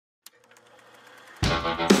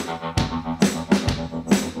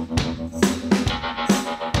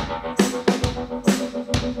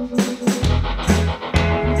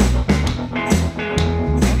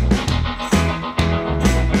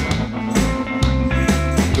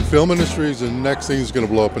film industry is the next thing that's going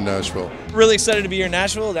to blow up in Nashville. Really excited to be here in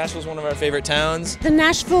Nashville. Nashville's one of our favorite towns. The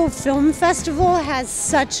Nashville Film Festival has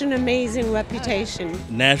such an amazing reputation.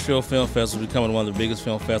 Nashville Film Festival is becoming one of the biggest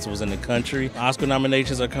film festivals in the country. Oscar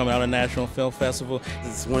nominations are coming out of Nashville Film Festival.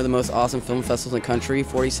 It's one of the most awesome film festivals in the country,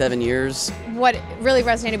 47 years. What really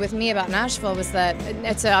resonated with me about Nashville was that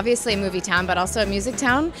it's obviously a movie town, but also a music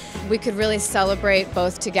town. We could really celebrate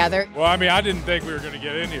both together. Well, I mean, I didn't think we were going to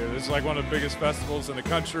get in here. This is like one of the biggest festivals in the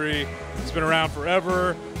country. It's been around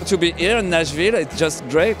forever. To be here in Nashville, it's just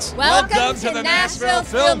great. Welcome to the Nashville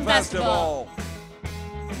Film Festival.